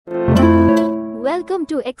Welcome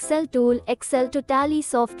to XLTOOL, Excel to Tally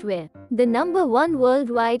software, the #1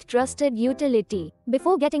 worldwide trusted utility.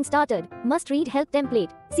 Before getting started, must read help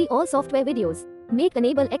template, see all software videos, make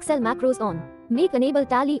enable Excel macros on, make enable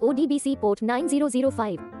Tally ODBC port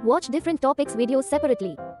 9005, watch different topics videos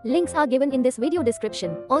separately. Links are given in this video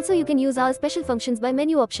description. Also you can use our special functions by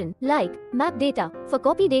menu option, like map data, for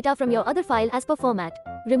copy data from your other file as per format,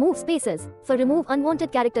 remove spaces, for remove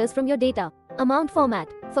unwanted characters from your data, amount format,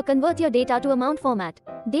 for convert your data to amount format,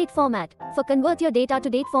 date format, for convert your data to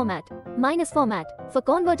date format, minus format, for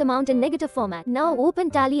convert amount in negative format. Now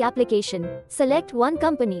open Tally application, select one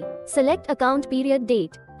company, select account period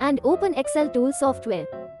date, and open XLTOOL software.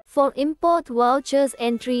 For import vouchers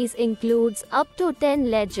entries includes up to 10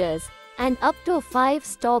 ledgers and up to 5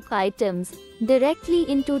 stock items directly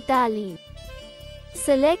into Tally.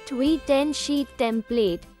 Select V10 sheet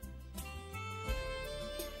template.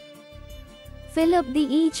 Fill up the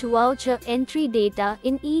each voucher entry data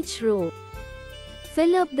in each row.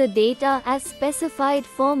 Fill up the data as specified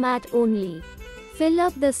format only. Fill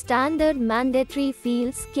up the standard mandatory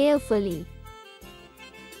fields carefully.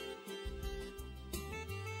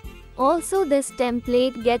 Also this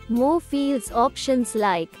template get more fields options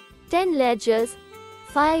like 10 ledgers,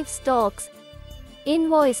 5 stocks,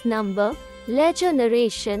 invoice number, ledger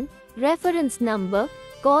narration, reference number,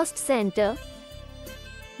 cost center.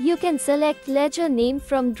 You can select ledger name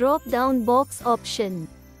from drop-down box option.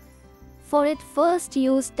 For it, first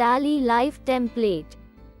use Tally Live template.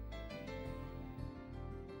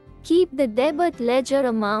 Keep the debit ledger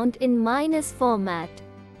amount in minus format.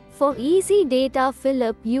 For easy data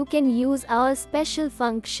fill-up, you can use our special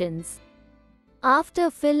functions. After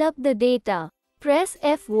fill up the data, press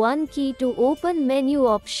F1 key to open menu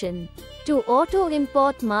option. To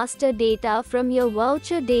auto-import master data from your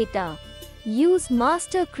voucher data, use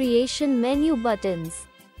master creation menu buttons.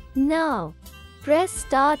 Now, press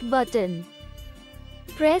start button.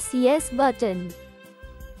 Press yes button.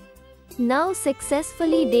 Now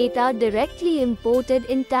successfully data directly imported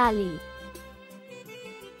in Tally.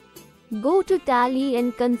 Go to Tally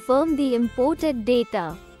and confirm the imported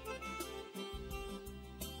data.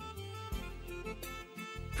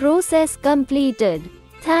 Process completed.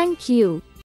 Thank you.